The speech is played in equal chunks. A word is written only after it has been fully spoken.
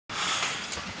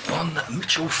on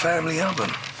Mitchell Family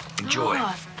Album. Enjoy.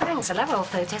 Oh, thanks. I love old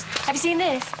photos. Have you seen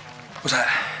this? What's that?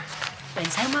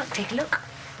 Ben's homework. Take a look.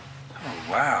 Oh,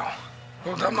 wow.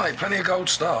 Well done, mate. Plenty of gold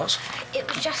stars. It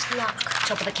was just luck.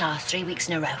 Top of the class 3 weeks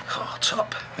in a row. Oh,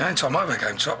 top. The only time I ever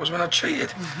came top was when I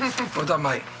cheated. Well done,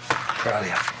 mate. Proud of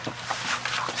you.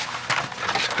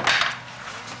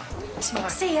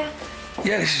 See ya.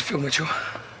 Yeah, this is Phil Mitchell.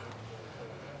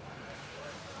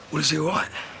 Well, is he all right?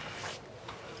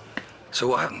 So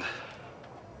what happened?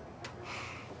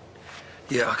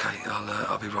 Yeah, OK.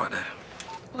 I'll be right there.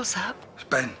 What's up? It's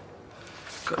Ben.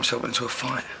 Got himself into a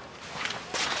fight.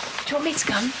 Do you want me to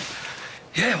come?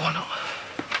 Yeah, why not?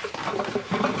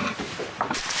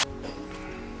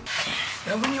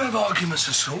 Now, when you have arguments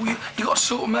at school, you got to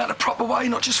sort them out the proper way,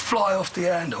 not just fly off the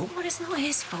handle. Well, it's not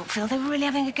his fault, Phil. They were really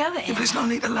having a go at Yeah, him. but there's no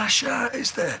need to lash out,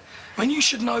 is there? I mean, you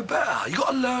should know better. You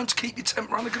got to learn to keep your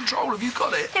temper under control. Have you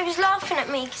got it? He was laughing at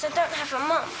me because I don't have a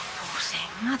mum. Poor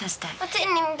thing. Mother's Day. I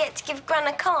didn't even get to give Gran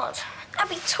a card.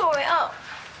 Abby tore it up.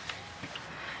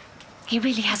 He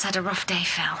really has had a rough day,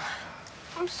 Phil.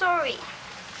 I'm sorry.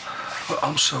 Well,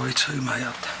 I'm sorry too, mate.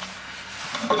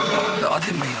 Look, I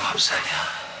didn't mean to upset you.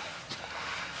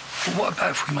 Well, what about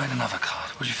if we made another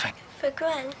card? What do you think? For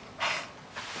Gran?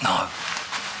 No.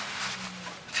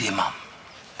 For your mum.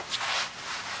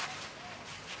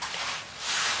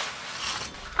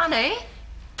 Honey?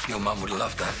 Your mum would have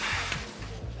loved that.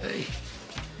 Hey,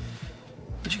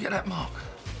 where'd you get that mark?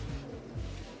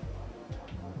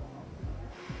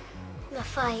 The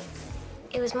fight.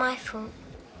 It was my fault.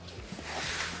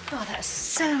 Oh, that's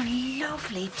so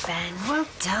lovely, Ben. Well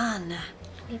done.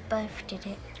 We both did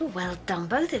it. Oh, well done,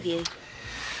 both of you.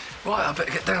 Right, I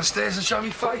better get downstairs and show me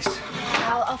face.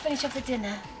 I'll finish off the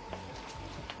dinner.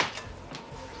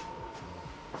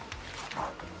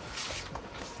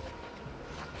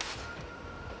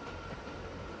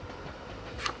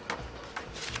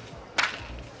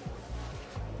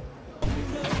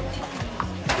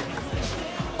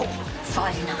 Oh,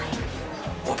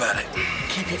 5-9. What about it?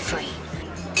 Keep it free.